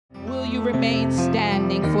you remain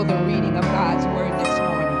standing for the reading of God's word this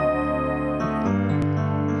morning?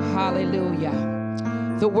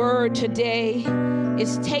 Hallelujah. The word today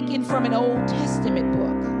is taken from an Old Testament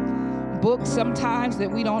book sometimes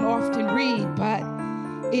that we don't often read, but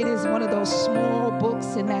it is one of those small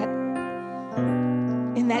books in that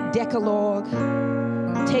Decalogue,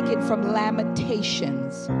 taken from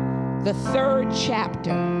Lamentations, the 3rd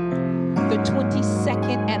chapter, the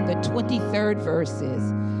 22nd and the 23rd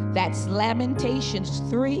verses. That's Lamentations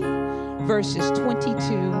 3, verses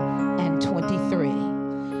 22 and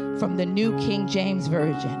 23 from the New King James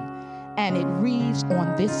Version. And it reads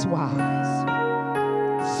on this wise: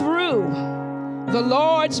 Through the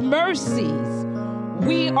Lord's mercies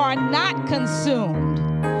we are not consumed,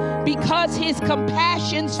 because his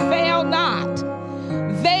compassions fail not.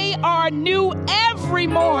 They are new every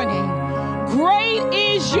morning. Great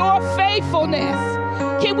is your faithfulness.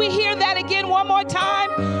 Can we hear that again one more time?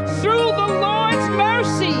 Through the Lord's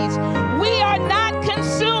mercies, we are not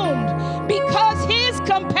consumed, because his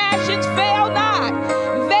compassions fail not.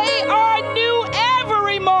 They are new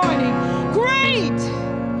every morning. Great,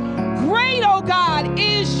 oh God,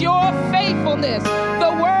 is your faithfulness.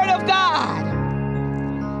 The word of God.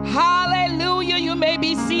 Hallelujah. You may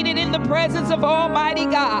be seated in the presence of Almighty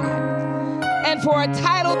God. And for a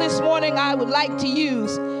title this morning, I would like to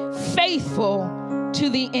use Faithful to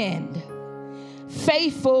the End.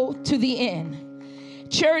 Faithful to the End.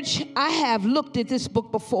 Church, I have looked at this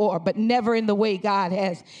book before, but never in the way God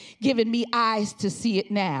has given me eyes to see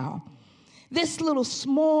it now. This little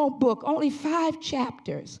small book, only 5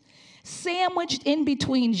 chapters, sandwiched in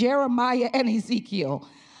between Jeremiah and Ezekiel.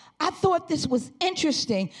 I thought this was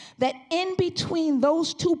interesting that in between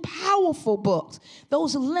those 2 powerful books,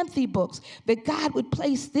 those lengthy books, that God would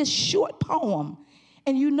place this short poem.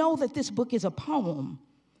 And you know that this book is a poem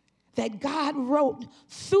that God wrote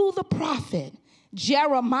through the prophet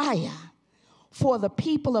Jeremiah for the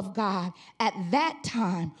people of God at that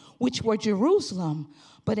time, which were Jerusalem.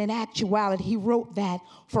 But in actuality, he wrote that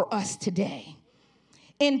for us today.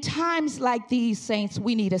 In times like these, saints,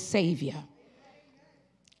 we need a Savior.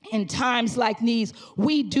 In times like these,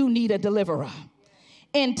 we do need a deliverer.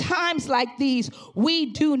 In times like these, we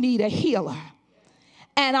do need a healer.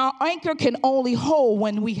 And our anchor can only hold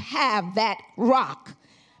when we have that rock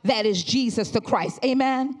that is Jesus the Christ.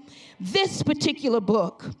 Amen? This particular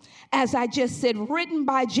book, as I just said, written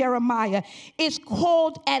by Jeremiah, is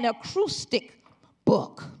called an acrostic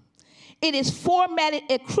book. It is formatted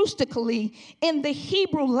acrostically in the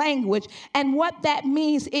Hebrew language. And what that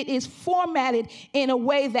means, it is formatted in a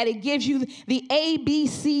way that it gives you the A, B,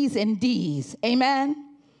 C's, and D's. Amen?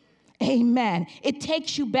 Amen. It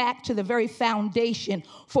takes you back to the very foundation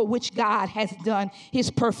for which God has done his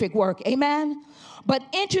perfect work. Amen? But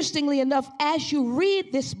interestingly enough, as you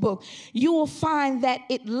read this book, you will find that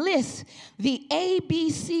it lists the A,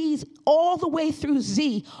 B, C's all the way through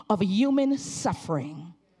Z of human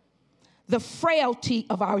suffering, the frailty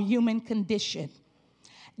of our human condition.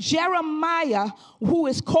 Jeremiah, who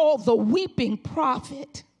is called the weeping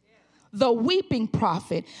prophet,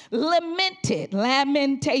 lamented,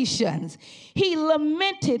 Lamentations. He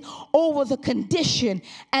lamented over the condition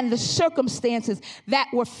and the circumstances that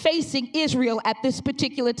were facing Israel at this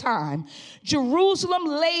particular time. Jerusalem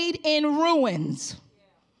laid in ruins.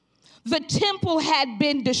 The temple had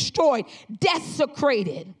been destroyed,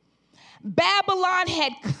 desecrated. Babylon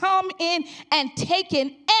had come in and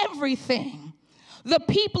taken everything. The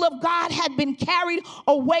people of God had been carried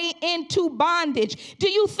away into bondage. Do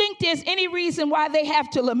you think there's any reason why they have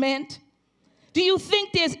to lament? Do you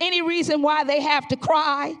think there's any reason why they have to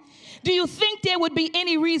cry? Do you think there would be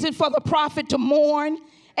any reason for the prophet to mourn?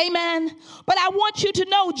 Amen. But I want you to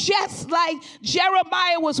know, just like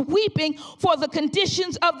Jeremiah was weeping for the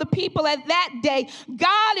conditions of the people at that day,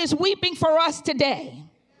 God is weeping for us today.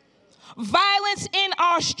 Violence in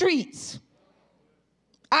our streets.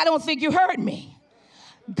 I don't think you heard me.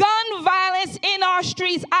 Gun violence in our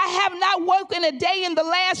streets. I have not woken a day in the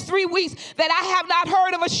last 3 weeks that I have not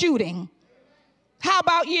heard of a shooting. How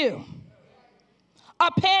about you? A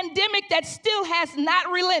pandemic that still has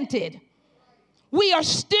not relented. We are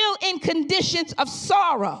still in conditions of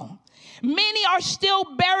sorrow. Many are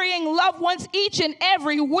still burying loved ones each and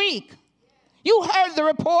every week. You heard the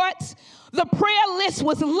reports. The prayer list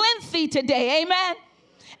was lengthy today, amen?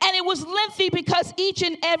 And it was lengthy because each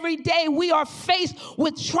and every day we are faced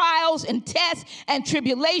with trials and tests and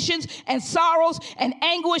tribulations and sorrows and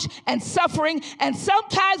anguish and suffering. And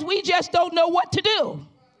sometimes we just don't know what to do.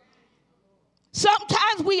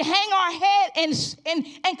 Sometimes we hang our head in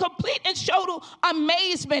complete and total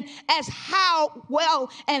amazement as how well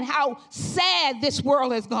and how sad this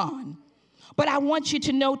world has gone. But I want you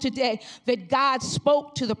to know today that God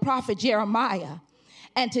spoke to the prophet Jeremiah,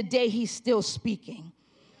 and today he's still speaking.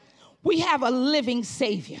 We have a living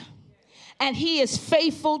Savior, and he is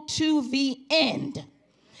faithful to the end.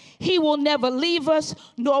 He will never leave us,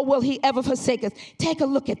 nor will he ever forsake us. Take a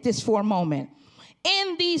look at this for a moment.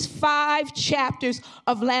 In these 5 chapters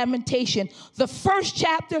of Lamentation, the first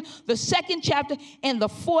chapter, the second chapter, and the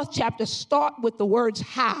 4th chapter start with the words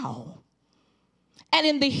how. And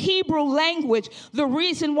in the Hebrew language, the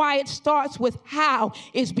reason why it starts with how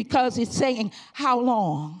is because it's saying, how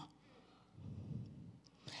long?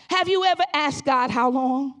 Have you ever asked God how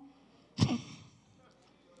long?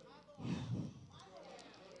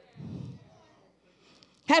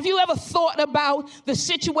 Have you ever thought about the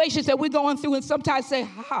situations that we're going through and sometimes say,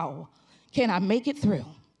 how can I make it through?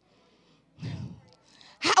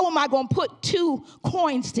 How am I going to put 2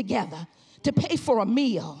 coins together to pay for a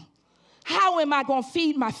meal? How am I going to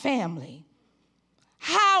feed my family?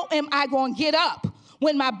 How am I going to get up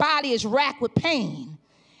when my body is racked with pain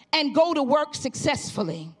and go to work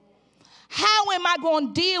successfully? How am I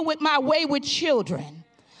going to deal with my wayward children?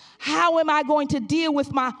 How am I going to deal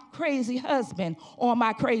with my crazy husband or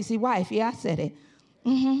my crazy wife? Yeah, I said it.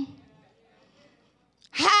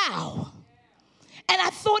 How? And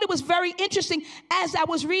I thought it was very interesting as I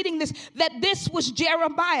was reading this, that this was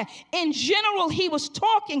Jeremiah. In general, he was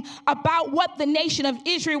talking about what the nation of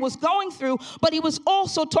Israel was going through, but he was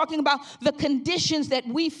also talking about the conditions that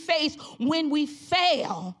we face when we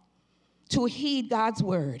fail to heed God's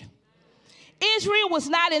word. Israel was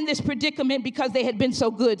not in this predicament because they had been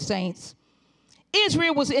so good, saints.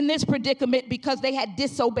 Israel was in this predicament because they had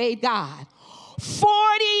disobeyed God.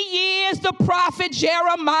 40 years the prophet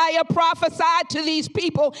Jeremiah prophesied to these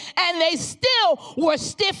people, and they still were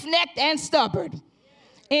stiff-necked and stubborn.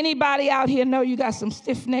 Anybody out here know you got some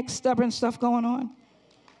stiff-necked, stubborn stuff going on?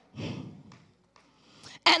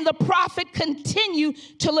 And the prophet continued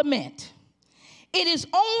to lament. It is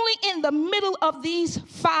only in the middle of these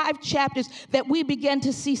 5 chapters that we begin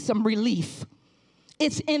to see some relief.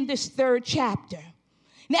 It's in this 3rd chapter.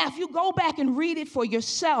 Now, if you go back and read it for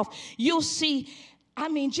yourself, you'll see,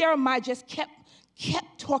 Jeremiah just kept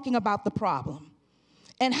talking about the problem.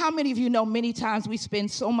 And how many of you know many times we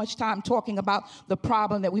spend so much time talking about the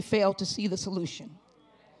problem that we fail to see the solution?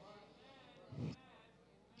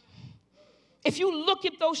 If you look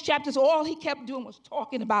at those chapters, all he kept doing was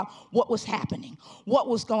talking about what was happening, what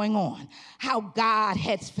was going on, how God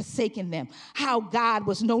had forsaken them, how God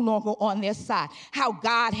was no longer on their side, how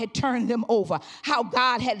God had turned them over, how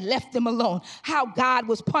God had left them alone, how God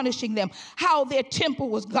was punishing them, how their temple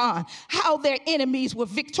was gone, how their enemies were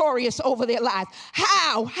victorious over their lives.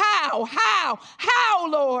 How,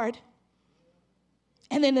 Lord?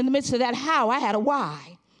 And then in the midst of that how, I had a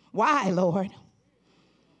why. Why, Lord?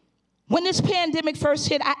 When this pandemic first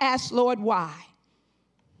hit, I asked, Lord, why?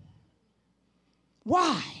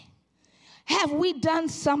 Why? Have we done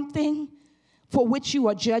something for which you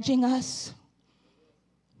are judging us?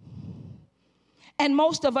 And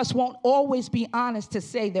most of us won't always be honest to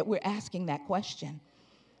say that we're asking that question.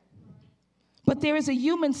 But there is a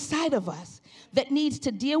human side of us that needs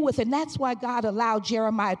to deal with it. And that's why God allowed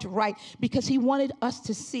Jeremiah to write, because he wanted us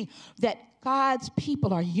to see that God's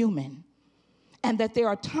people are human. And that there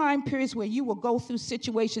are time periods where you will go through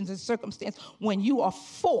situations and circumstances when you are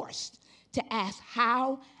forced to ask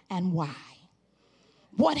how and why.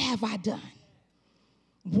 What have I done?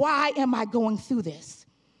 Why am I going through this?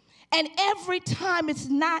 And every time it's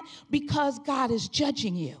not because God is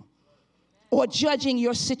judging you or judging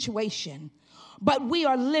your situation, but we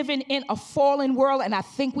are living in a fallen world, and I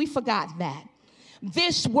think we forgot that.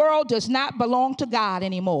 This world does not belong to God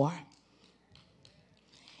anymore.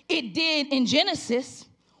 It did in Genesis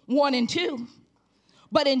 1 and 2.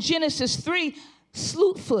 But in Genesis 3,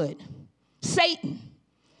 Slewfoot, Satan,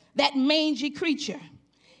 that mangy creature,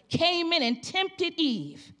 came in and tempted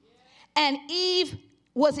Eve. And Eve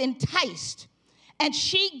was enticed. And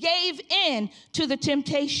she gave in to the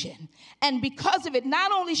temptation. And because of it,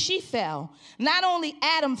 not only she fell, not only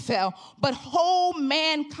Adam fell, but whole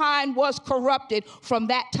mankind was corrupted from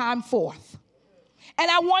that time forth. And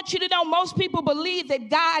I want you to know, most people believe that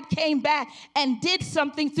God came back and did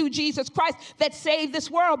something through Jesus Christ that saved this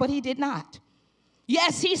world, but he did not.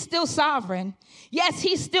 Yes, he's still sovereign. Yes,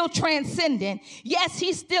 he's still transcendent. Yes,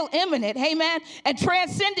 he's still immanent. Amen. And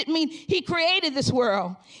transcendent means he created this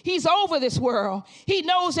world. He's over this world. He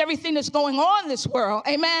knows everything that's going on in this world.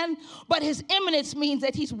 Amen. But his immanence means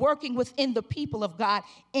that he's working within the people of God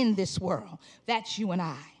in this world. That's you and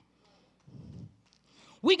I.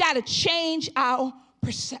 We got to change our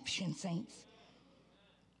perception, saints.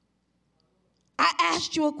 I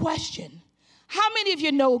asked you a question. How many of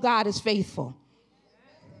you know God is faithful?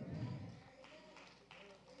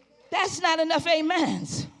 That's not enough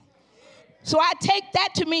amens. So I take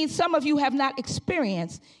that to mean some of you have not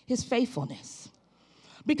experienced his faithfulness.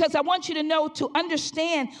 Because I want you to know, to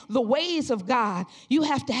understand the ways of God, you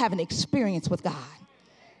have to have an experience with God.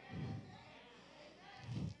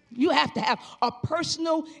 You have to have a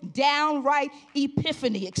personal, downright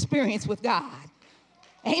epiphany experience with God.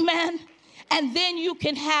 Amen? And then you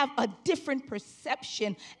can have a different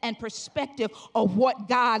perception and perspective of what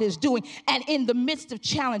God is doing. And in the midst of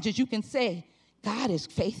challenges, you can say, God is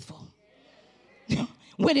faithful.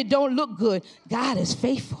 When it don't look good, God is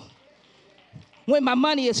faithful. When my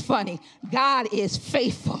money is funny, God is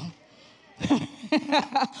faithful.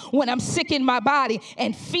 When I'm sick in my body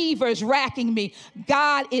and fever is racking me,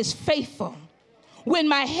 God is faithful. When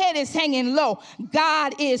my head is hanging low,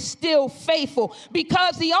 God is still faithful,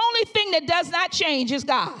 because the only thing that does not change is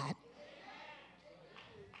God.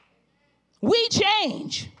 We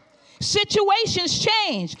change. Situations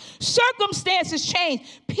change. Circumstances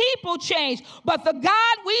change. People change. But the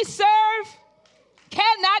God we serve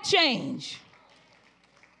cannot change.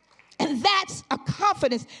 And that's a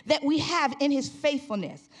confidence that we have in his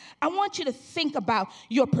faithfulness. I want you to think about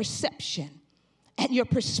your perception and your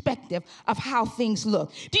perspective of how things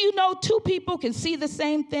look. Do you know two people can see the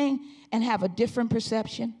same thing and have a different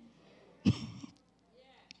perception?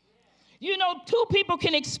 You know, two people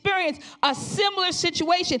can experience a similar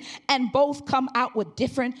situation and both come out with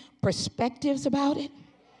different perspectives about it.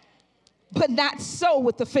 But not so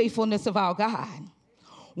with the faithfulness of our God.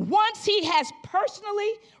 Once he has personally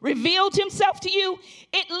revealed himself to you,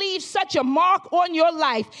 it leaves such a mark on your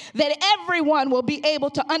life that everyone will be able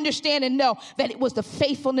to understand and know that it was the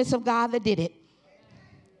faithfulness of God that did it.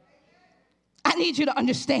 I need you to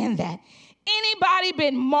understand that. Anybody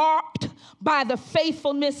been marked by the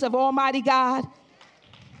faithfulness of Almighty God?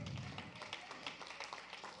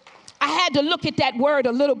 I had to look at that word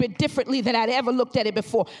a little bit differently than I'd ever looked at it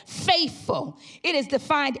before. Faithful. It is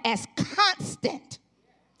defined as constant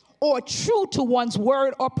or true to one's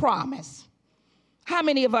word or promise. How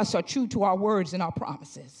many of us are true to our words and our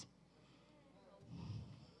promises?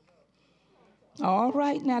 All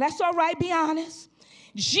right, now that's all right, be honest.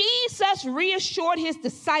 Jesus reassured his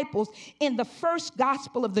disciples in the first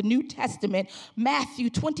gospel of the New Testament,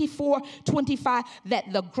 Matthew 24:25,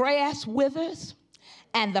 that the grass withers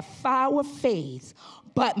and the flower fades,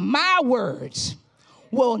 but my words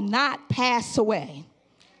will not pass away.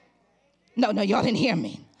 No, y'all didn't hear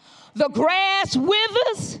me. The grass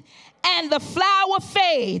withers and the flower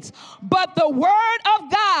fades, but the word of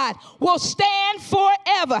God will stand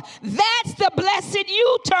forever. That's the blessed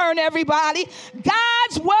U-turn, everybody.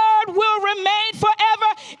 God's word will remain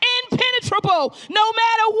forever impenetrable. No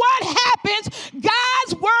matter what happens,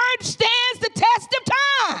 God's word stands the test of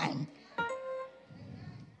time.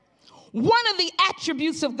 One of the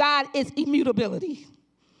attributes of God is immutability.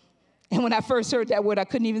 And when I first heard that word, I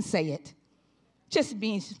couldn't even say it. Just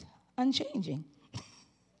means unchanging.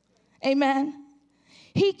 Amen.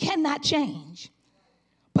 He cannot change.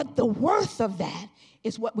 But the worth of that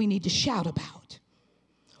is what we need to shout about.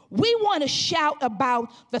 We want to shout about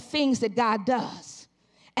the things that God does.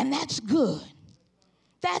 And that's good.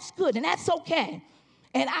 That's good. And that's okay.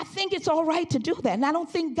 And I think it's all right to do that. And I don't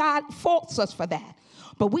think God faults us for that.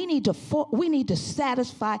 But we need to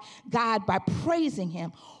satisfy God by praising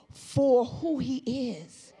him for who he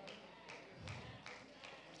is.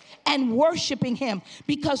 And worshiping him,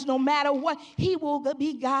 because no matter what, he will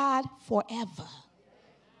be God forever.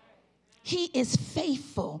 He is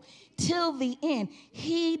faithful till the end.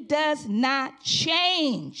 He does not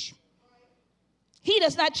change. He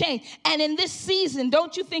does not change. And in this season,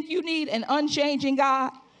 don't you think you need an unchanging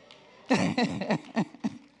God?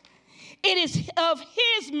 It is of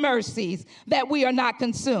his mercies that we are not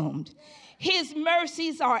consumed. His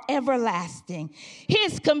mercies are everlasting.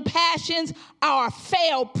 His compassions are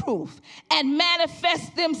fail-proof and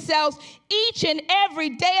manifest themselves each and every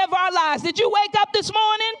day of our lives. Did you wake up this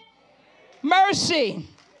morning? Mercy.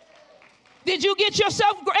 Did you get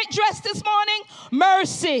yourself dressed this morning?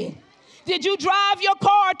 Mercy. Did you drive your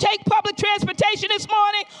car or take public transportation this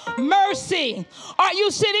morning? Mercy. Are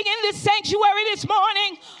you sitting in this sanctuary this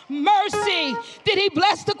morning? Mercy. Did he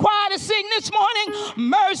bless the choir to sing this morning?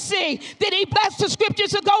 Mercy. Did he bless the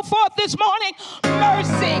scriptures to go forth this morning?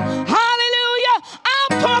 Mercy. Hallelujah.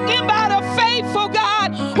 I'm talking about a faithful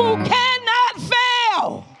God who cannot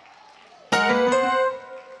fail.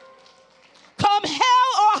 Come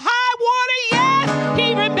hell or high water, yes,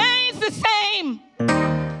 he remains the same.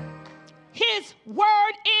 His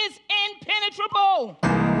word is impenetrable.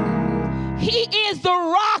 He is the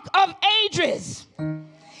rock rock of ages.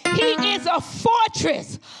 He is a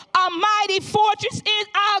fortress. A mighty fortress is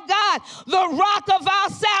our God, the rock of our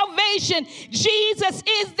salvation. Jesus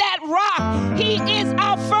is that rock. He is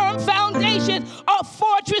our firm foundation, a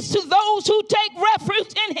fortress to those who take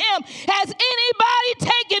refuge in him. Has anybody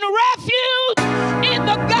taken refuge in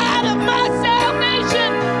the God of my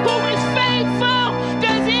salvation, who is faithful?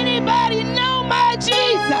 Does anybody know my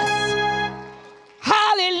Jesus?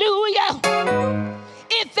 Hallelujah.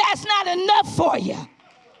 If that's not enough for you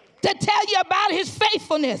to tell you about his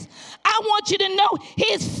faithfulness, I want you to know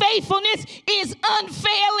his faithfulness is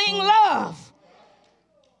unfailing love.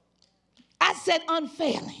 I said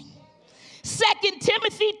unfailing. 2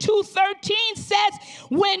 Timothy 2:13 says,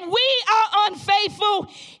 when we are unfaithful,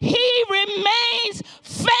 he remains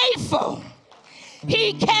faithful.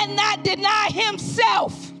 He cannot deny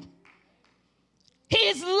himself.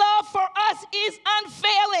 His love for us is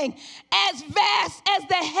unfailing, as vast as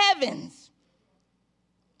the heavens,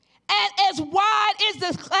 and as wide as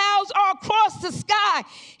the clouds are across the sky.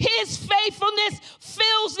 His faithfulness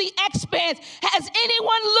fills the expanse. Has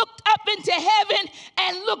anyone looked up into heaven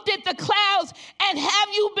and looked at the clouds, and have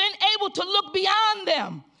you been able to look beyond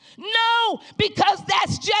them? No, because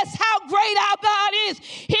that's just how great our God is.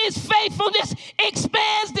 His faithfulness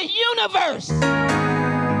expands the universe.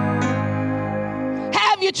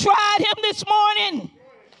 Have you tried him this morning?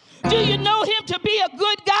 Do you know him to be a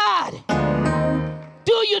good God?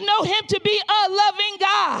 Do you know him to be a loving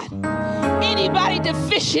God? Anybody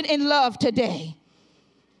deficient in love today?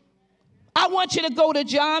 I want you to go to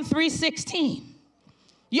John 3:16.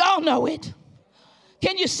 Y'all know it.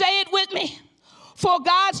 Can you say it with me? For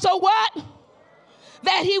God so what?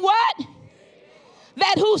 That he what?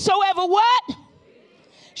 That whosoever what?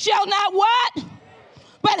 Shall not what?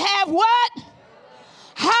 But have what?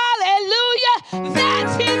 Hallelujah.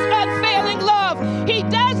 That's his unfailing love. He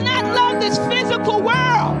does not love this physical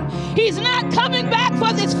world. He's not coming back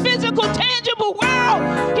for this physical, tangible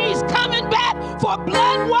world. He's coming back for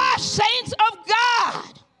blood-washed saints of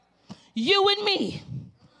God, you and me,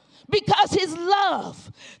 because his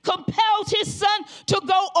love compels his son to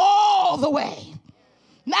go all the way,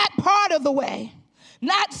 not part of the way,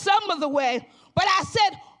 not some of the way, but I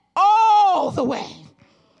said all the way.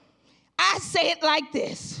 I say it like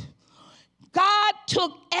this. God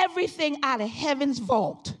took everything out of heaven's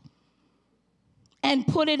vault and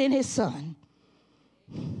put it in his son,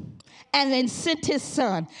 and then sent his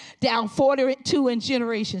son down 42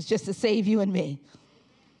 generations just to save you and me.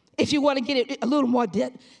 If you want to get it a little more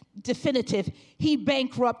definitive, he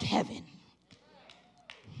bankrupted heaven.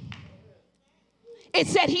 It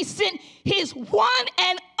said he sent his one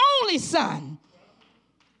and only son.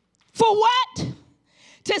 For what?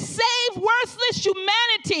 To save worthless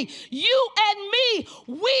humanity. You and me,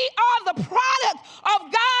 we are the product of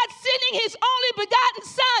God sending his only begotten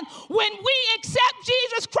son. When we accept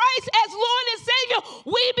Jesus Christ as Lord and Savior,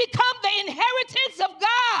 we become the inheritance of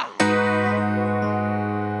God.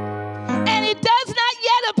 And it does not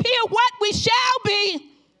yet appear what we shall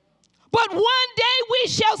be, but one day we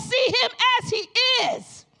shall see him as he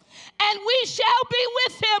is, and we shall be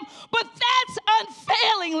with him. But that's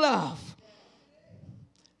unfailing love.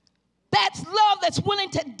 That's love that's willing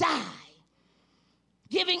to die,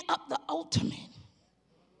 giving up the ultimate.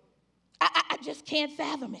 I just can't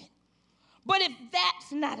fathom it. But if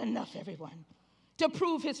that's not enough, everyone, to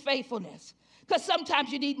prove his faithfulness, because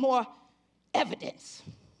sometimes you need more evidence,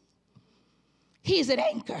 he's an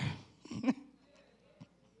anchor in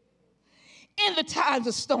the times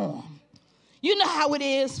of storm. You know how it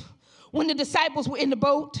is when the disciples were in the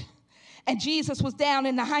boat and Jesus was down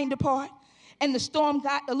in the hinder part, and the storm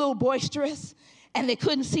got a little boisterous, and they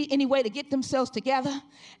couldn't see any way to get themselves together.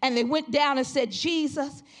 And they went down and said,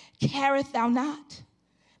 Jesus, carest thou not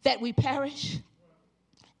that we perish?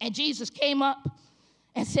 And Jesus came up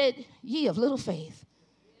and said, ye of little faith,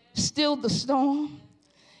 stilled the storm,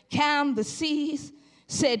 calmed the seas,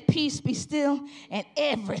 said, peace be still, and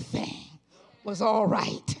everything was all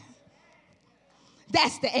right.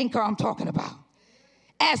 That's the anchor I'm talking about.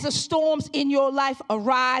 As the storms in your life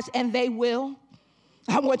arise, and they will,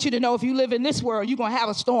 I want you to know if you live in this world, you're going to have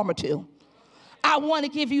a storm or two. I want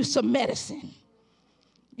to give you some medicine.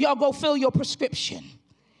 Y'all go fill your prescription.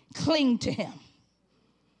 Cling to him.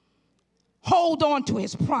 Hold on to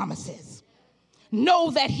his promises.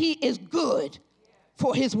 Know that he is good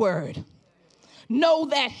for his word. Know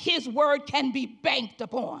that his word can be banked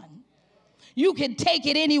upon. You can take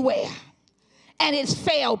it anywhere, and it's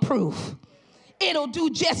fail-proof. It'll do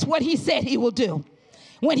just what he said he will do.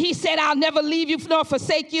 When he said, I'll never leave you nor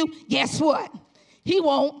forsake you, guess what? He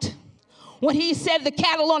won't. When he said the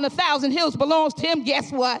cattle on 1,000 hills belongs to him,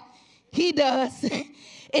 guess what? He does.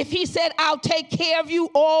 If he said, I'll take care of you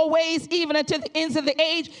always, even until the ends of the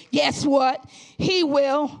age, guess what? He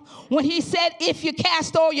will. When he said, if you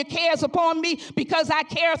cast all your cares upon me because I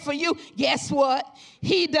care for you, guess what?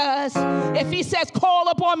 He does. If he says, call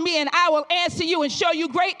upon me and I will answer you and show you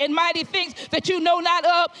great and mighty things that you know not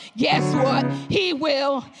of, guess what? He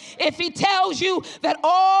will. If he tells you that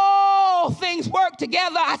all things work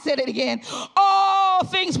together, I said it again, all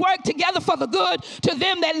things work together for the good to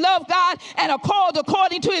them that love God and are called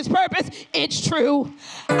according to his purpose, it's true.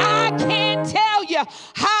 I can't tell you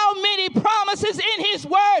how many promises in his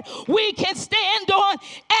word we can stand on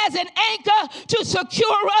as an anchor to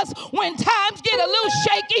secure us when times get a little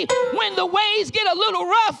shaky, when the waves get a little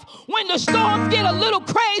rough, when the storms get a little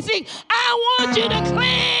crazy. I want you to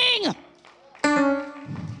cling.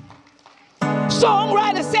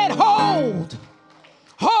 Songwriter said, hold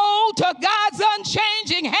to God's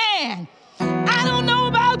unchanging hand. I don't know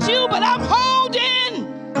about you, but I'm holding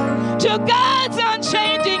to God's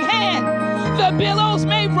unchanging hand. The billows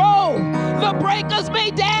may roll, the breakers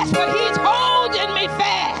may dash, but he's holding me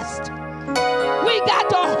fast. We got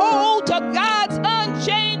to hold to God's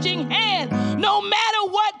unchanging hand. No matter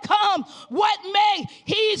what comes, what may,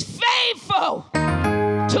 he's faithful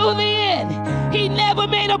to the end. He never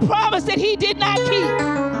made a promise that he did not keep.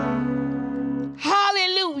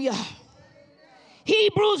 Hallelujah.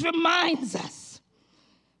 Hebrews reminds us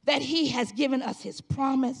that he has given us his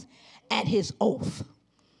promise and his oath.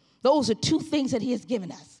 Those are two things that he has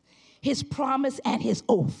given us, his promise and his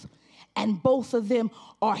oath. And both of them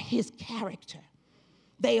are his character.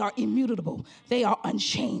 They are immutable. They are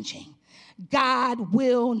unchanging. God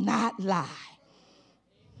will not lie.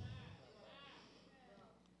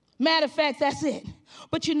 Matter of fact, that's it.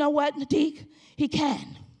 But you know what, Nadik? He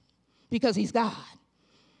can, because he's God.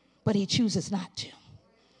 But he chooses not to.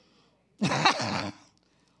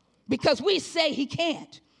 Because we say he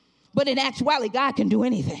can't. But in actuality, God can do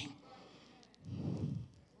anything.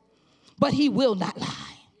 But he will not lie.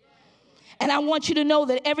 And I want you to know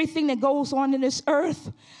that everything that goes on in this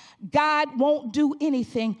earth, God won't do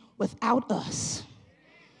anything without us.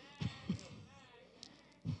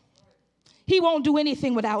 He won't do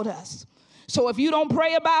anything without us. So if you don't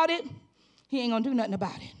pray about it, he ain't going to do nothing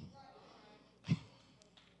about it.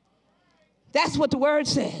 That's what the word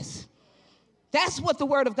says. That's what the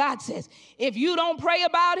word of God says. If you don't pray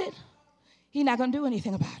about it, he's not going to do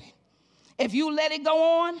anything about it. If you let it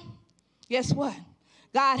go on, guess what?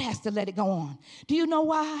 God has to let it go on. Do you know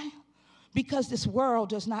why? Because this world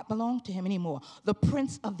does not belong to him anymore. The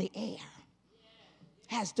prince of the air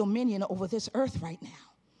has dominion over this earth right now.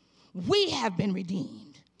 We have been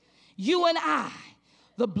redeemed. You and I,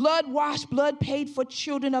 the blood-washed, blood-paid-for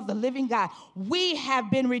children of the living God, we have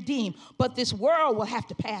been redeemed. But this world will have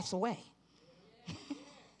to pass away.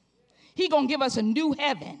 He's going to give us a new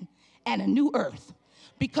heaven and a new earth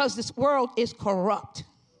because this world is corrupt.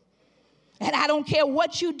 And I don't care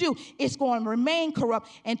what you do, it's going to remain corrupt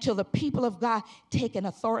until the people of God take an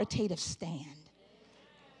authoritative stand.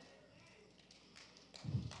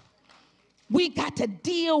 We got to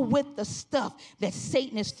deal with the stuff that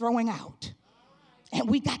Satan is throwing out. And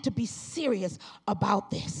we got to be serious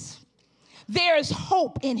about this. There is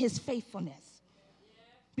hope in his faithfulness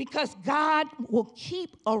because God will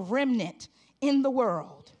keep a remnant in the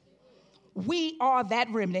world. We are that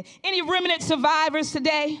remnant. Any remnant survivors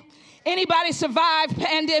today? Anybody survive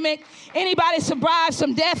pandemic? Anybody survive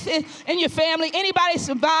some death in your family? Anybody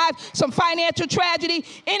survive some financial tragedy?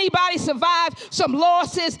 Anybody survive some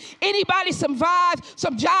losses? Anybody survive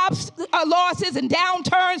some jobs losses and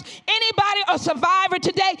downturns? Anybody a survivor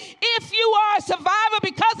today? If you are a survivor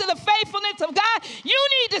because of the faithfulness of God, you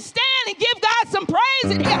need to stand and give God some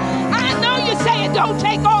praise in here. I know you're saying don't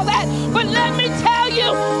take all that, but let me tell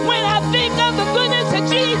you, when I think of the goodness of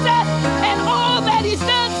Jesus and all that he's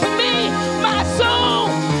done for me, my soul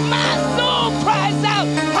cries out,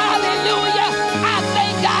 hallelujah. I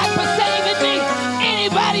thank God for saving me.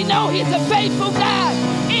 Anybody know he's a faithful God?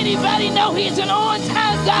 Anybody know he's an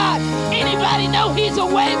on-time God? Anybody know he's a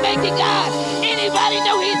way-making God? Anybody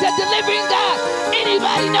know he's a delivering God?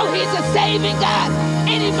 Anybody know he's a saving God?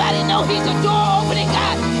 Anybody know he's a door-opening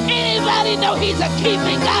God? Anybody know he's a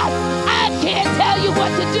keeping God? I can't tell you what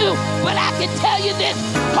to do, but I can tell you this.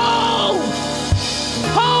 Hold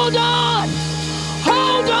on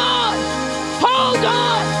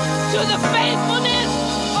to the faithfulness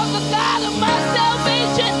of the God of my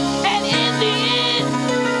salvation, and in the end,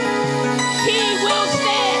 he will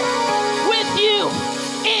stand with you,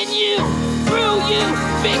 in you, through you,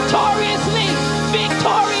 victoriously.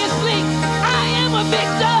 I am a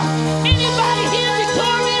victor. Anybody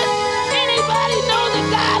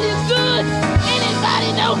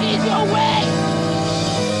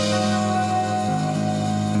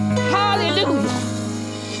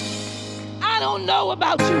know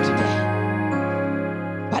about you today,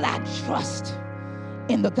 but I trust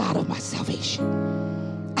in the God of my salvation.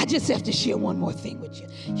 I just have to share one more thing with you.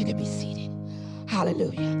 You can be seated.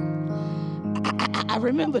 Hallelujah. I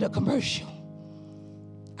remember the commercial.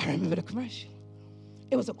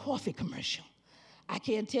 It was a coffee commercial. I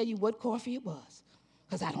can't tell you what coffee it was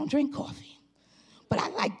because I don't drink coffee. But I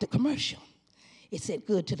liked the commercial. It said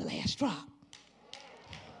good to the last drop.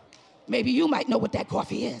 Maybe you might know what that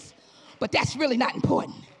coffee is, but that's really not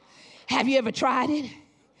important. Have you ever tried it?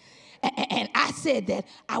 And I said that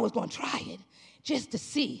I was going to try it just to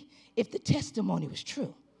see if the testimony was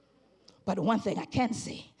true. But the one thing I can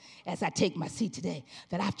say as I take my seat today,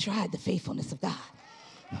 that I've tried the faithfulness of God.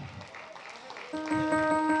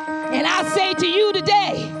 And I say to you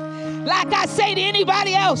today, like I say to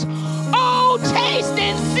anybody else, oh, taste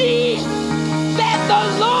and see that the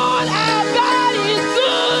Lord our God is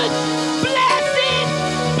good.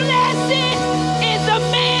 Blessed is the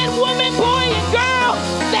man, woman, boy, and girl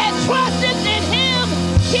that trusteth in him.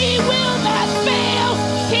 He will not fail.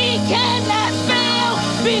 He cannot fail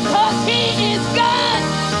because he is God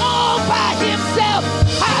all by himself.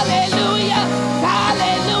 Hallelujah.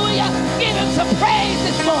 Hallelujah. Give him some praise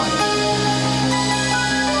this morning.